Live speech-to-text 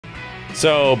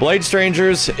So, Blade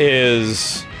Strangers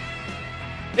is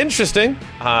interesting.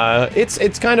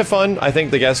 It's kind of fun. I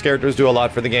think the guest characters do a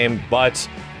lot for the game, but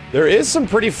there is some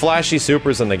pretty flashy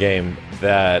supers in the game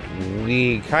that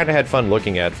we kind of had fun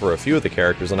looking at for a few of the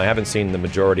characters, and I haven't seen the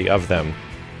majority of them.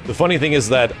 The funny thing is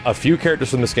that a few characters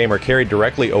from this game are carried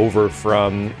directly over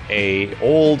from a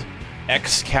old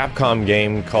ex-Capcom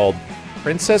game called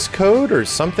Princess Code or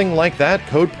something like that,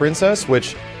 Code Princess,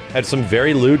 which had some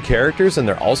very lewd characters, and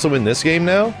they're also in this game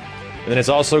now. And then it's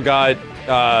also got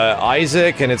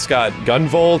Isaac, and it's got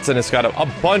Gunvolt, and it's got a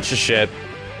bunch of shit.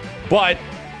 But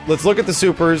let's look at the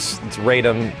supers, let's rate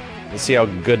them, let's see how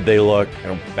good they look,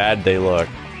 how bad they look,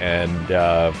 and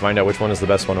find out which one is the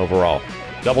best one overall.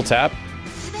 Double tap.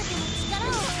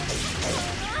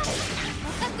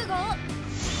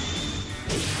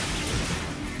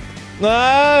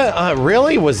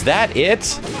 Really? Was that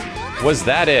it? Was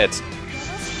that it?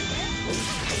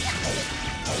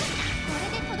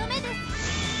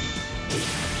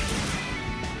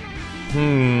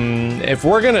 If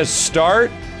we're gonna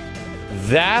start,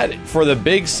 that for the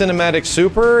big cinematic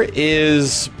super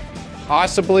is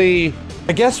possibly...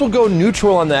 I guess we'll go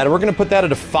neutral on that. We're gonna put that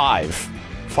at a 5.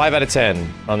 5 out of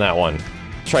 10 on that one.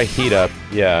 Try heat up,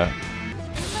 yeah.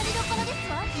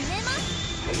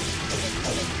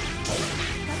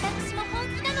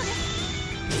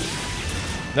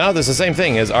 No, this is the same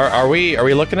thing. Are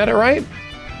we looking at it right?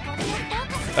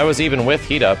 That was even with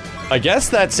heat up. I guess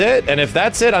that's it. And if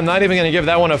that's it, I'm not even gonna give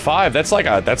that one a 5. That's like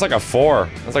a 4.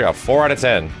 That's like a 4 out of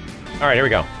 10. All right, here we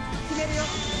go.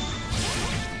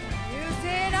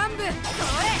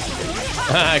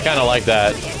 I kind of like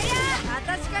that.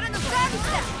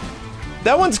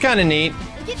 That one's kind of neat.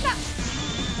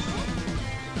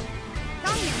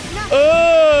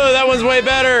 Oh, that one's way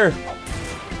better.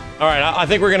 All right, I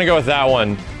think we're gonna go with that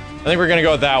one. I think we're gonna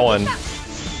go with that one.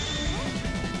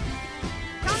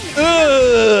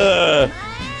 Ugh.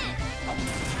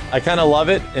 I kind of love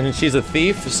it, and she's a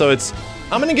thief, so it's.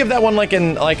 I'm gonna give that one like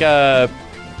an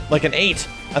 8.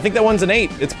 I think that one's an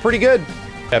 8. It's pretty good.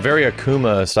 Yeah, very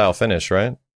Akuma style finish,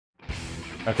 right?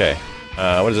 Okay.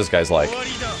 What is this guy's like?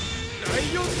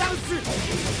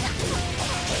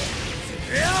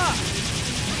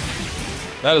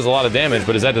 That is a lot of damage,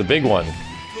 but is that the big one?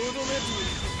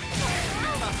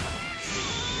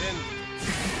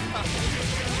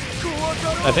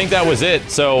 I think that was it,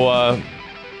 so,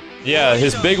 yeah,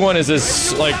 his big one is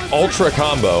this, like, ultra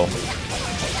combo.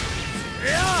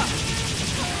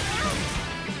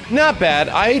 Not bad.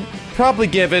 I'd probably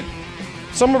give it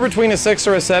somewhere between a 6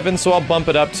 or a 7, so I'll bump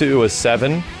it up to a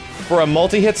 7. For a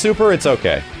multi-hit super, it's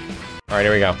okay. Alright,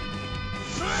 here we go.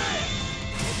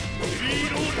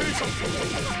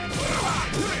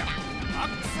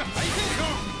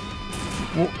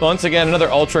 Once again, another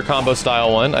ultra combo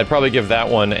style one. I'd probably give that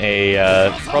one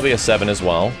a, probably a 7 as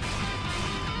well.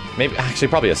 Maybe, actually,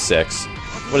 probably a 6.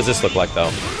 What does this look like, though?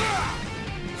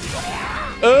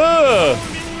 Ugh!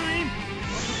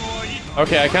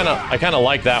 Okay, I kinda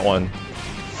like that one.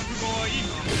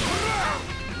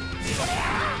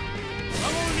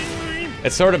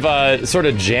 It's sort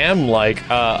of jam-like.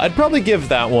 I'd probably give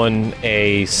that one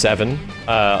a 7.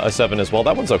 A 7 as well.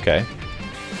 That one's okay.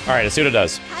 Alright, let's see what it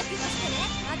does.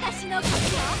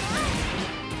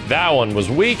 That one was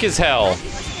weak as hell.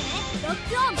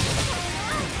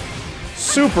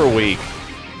 Super weak.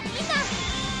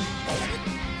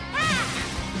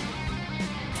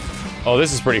 Oh,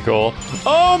 this is pretty cool.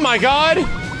 Oh my god!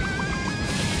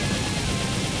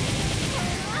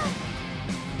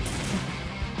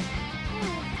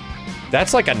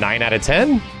 That's like a 9 out of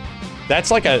 10?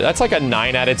 That's like a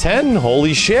 9 out of 10.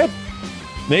 Holy shit.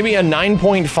 Maybe a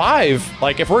 9.5.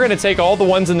 Like, if we're gonna take all the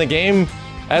ones in the game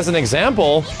as an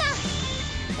example,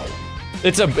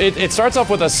 it starts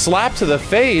off with a slap to the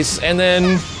face and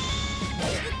then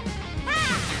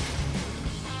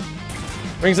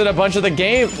brings in a bunch of the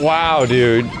game. Wow,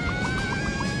 dude.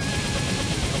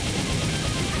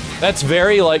 That's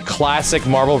very, like, classic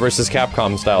Marvel vs.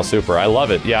 Capcom style super. I love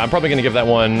it. Yeah, I'm probably gonna give that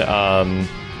one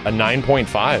a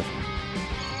 9.5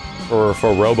 for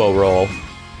Robo Roll.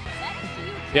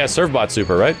 Yeah, Surfbot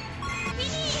super, right?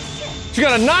 She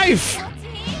got a knife!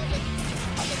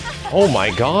 Oh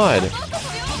my god.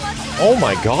 Oh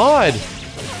my god.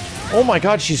 Oh my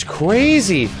god, she's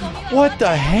crazy. What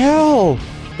the hell?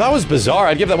 That was bizarre.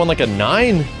 I'd give that one like a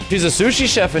 9. She's a sushi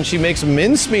chef and she makes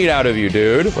mincemeat out of you,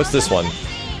 dude. What's this one?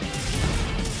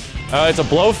 It's a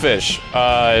blowfish.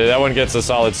 That one gets a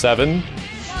solid 7.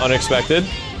 Unexpected.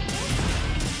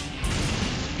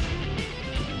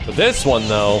 But this one,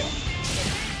 though...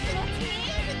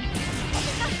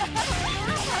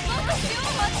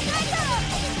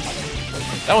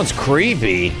 That one's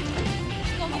creepy.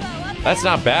 That's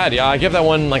not bad. Yeah, I give that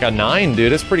one like a 9,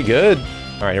 dude. It's pretty good.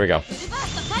 All right, here we go.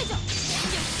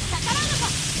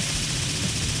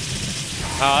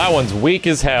 Oh, that one's weak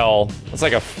as hell. It's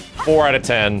like a 4 out of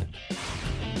 10.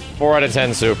 4 out of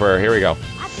 10 super. Here we go.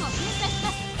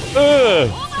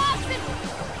 Ugh.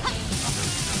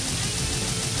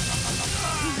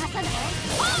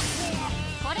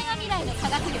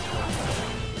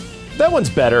 That one's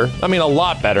better. I mean, a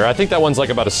lot better. I think that one's like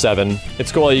about a 7.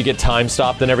 It's cool that you get time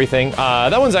stopped and everything.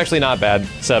 That one's actually not bad.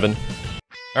 7.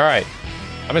 All right.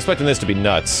 I'm expecting this to be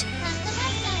nuts.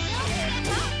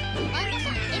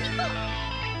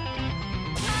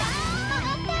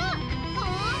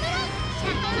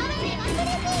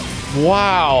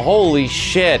 Wow, holy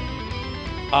shit.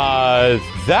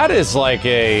 That is like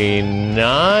a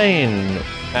 9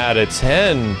 out of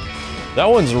 10. That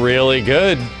one's really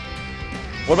good.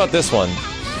 What about this one?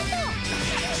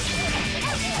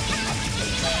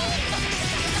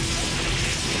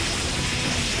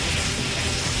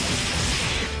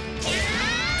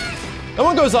 That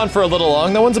one goes on for a little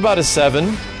long. That one's about a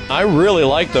 7. I really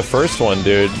like the first one,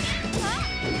 dude. Look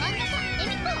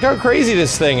how crazy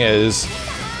this thing is.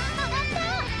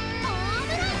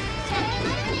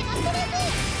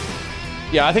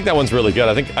 Yeah, I think that one's really good.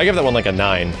 I give that one like a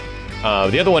 9.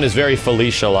 The other one is very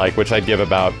Felicia-like, which I'd give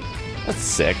about a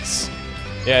 6.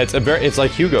 Yeah, it's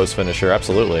like Hugo's finisher,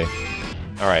 absolutely.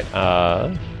 All right,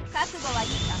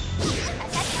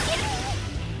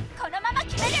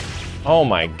 oh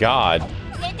my god.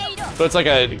 So it's like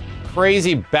a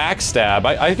crazy backstab.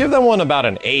 I give that one about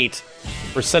an 8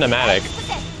 for cinematic.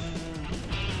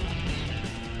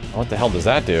 What the hell does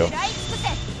that do?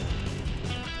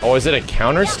 Oh, is it a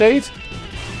counter state?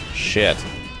 Shit.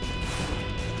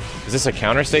 Is this a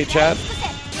counter state, chat?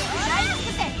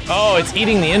 Oh, it's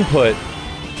eating the input.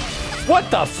 What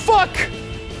the fuck?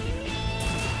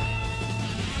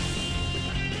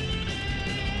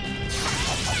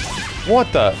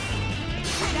 What the?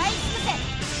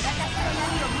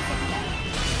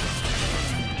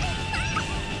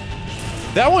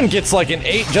 That one gets like an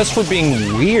 8 just for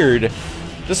being weird.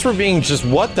 Just for being just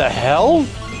what the hell?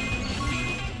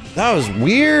 That was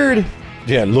weird.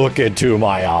 Yeah, look into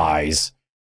my eyes.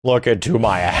 Look into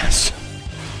my ass.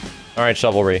 Alright,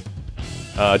 Chivalry.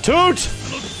 Toot!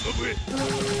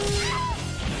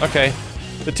 Okay.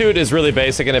 The Toot is really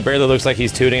basic and it barely looks like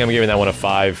he's tooting. I'm giving that one a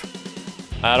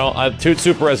 5. Toot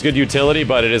Super has good utility,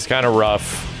 but it is kind of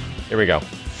rough. Here we go.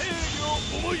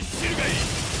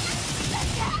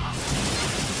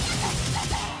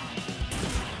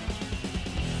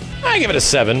 I give it a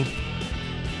 7.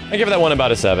 I give that one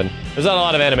about a 7. There's not a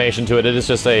lot of animation to it. It is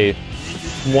just a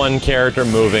one character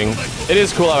moving. It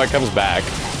is cool how it comes back.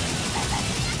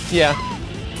 Yeah.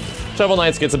 Shovel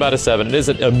Knights gets about a 7. It is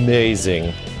amazing.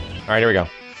 All right, here we go.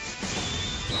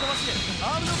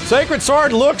 Sacred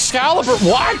Sword, Luke Excalibur.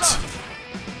 What?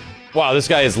 Wow, this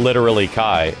guy is literally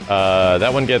Kai.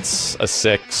 That one gets a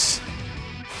 6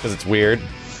 because it's weird.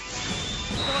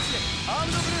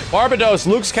 Barbados,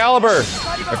 Luke Excalibur.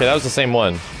 Okay, that was the same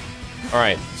one. All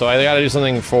right, so I gotta do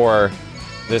something for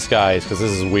this guy because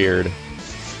this is weird.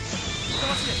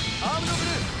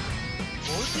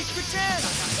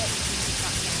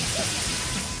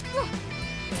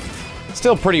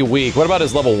 Still pretty weak. What about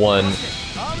his level 1?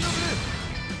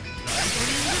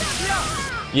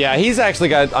 Yeah, he's actually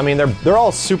got, I mean, they're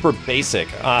all super basic.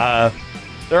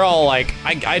 They're all like,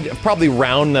 I'd probably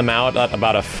round them out at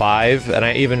about a 5, and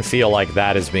I even feel like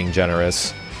that is being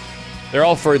generous. They're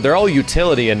all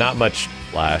utility and not much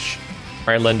flash. All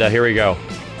right, Linda, here we go.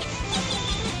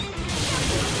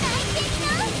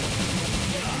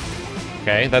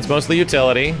 Okay, that's mostly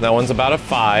utility. That one's about a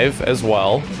 5 as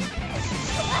well.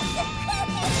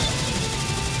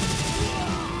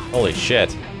 Holy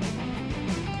shit.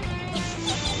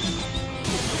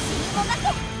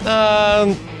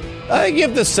 I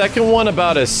give the second one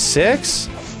about a 6.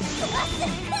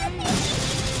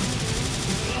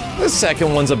 The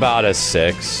second one's about a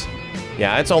 6.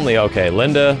 Yeah, it's only okay.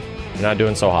 Linda, you're not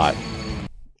doing so hot.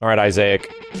 All right, Isaac.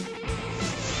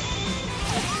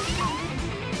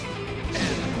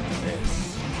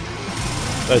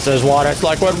 This is what it's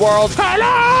like when worlds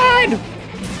collide!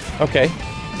 Okay.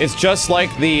 It's just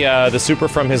like the super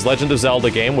from his Legend of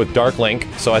Zelda game with Dark Link,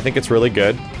 so I think it's really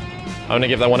good. I'm gonna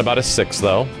give that one about a 6,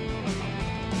 though.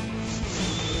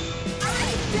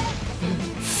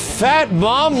 Fat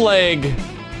mom leg!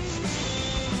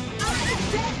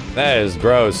 That is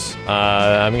gross.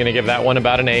 I'm gonna give that one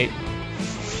about an 8.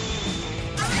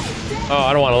 Oh,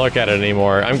 I don't want to look at it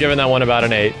anymore. I'm giving that one about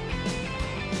an 8.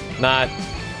 Not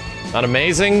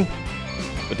amazing,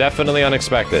 but definitely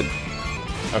unexpected.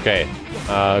 Okay,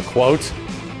 quote,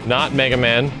 not Mega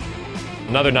Man.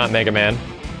 Another not Mega Man.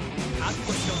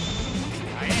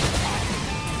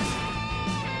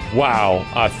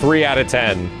 Wow, 3 out of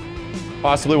 10.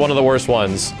 Possibly one of the worst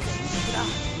ones.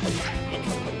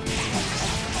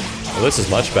 Well, this is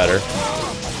much better.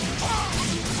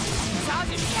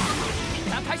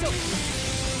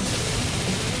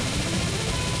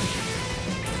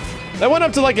 That went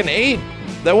up to like an 8.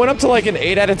 That went up to like an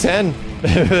 8 out of 10.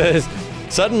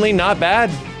 Suddenly not bad.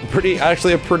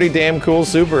 Actually a pretty damn cool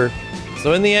super.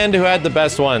 So in the end, who had the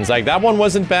best ones? Like, that one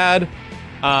wasn't bad.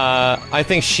 I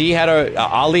think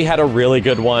Ali had a really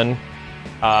good one.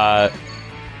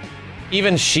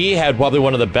 Even she had probably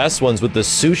one of the best ones with the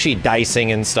sushi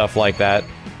dicing and stuff like that.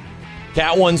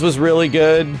 Cat ones was really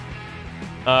good.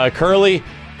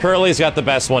 Curly's got the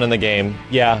best one in the game.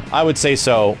 Yeah, I would say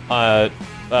so.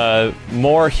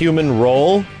 More Human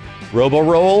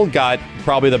Robo-Roll got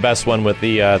probably the best one with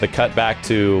the cut back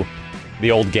to the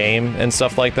old game and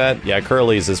stuff like that. Yeah,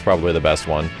 Curly's is probably the best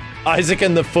one. Isaac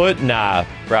and the Foot? Nah,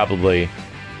 probably.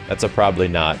 That's a probably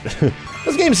not.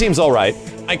 This game seems alright.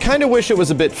 I kind of wish it was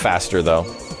a bit faster though.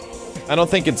 I don't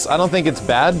think it's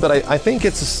bad, but I think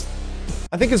it's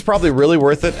probably really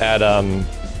worth it at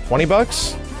 20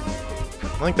 bucks.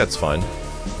 I think that's fine.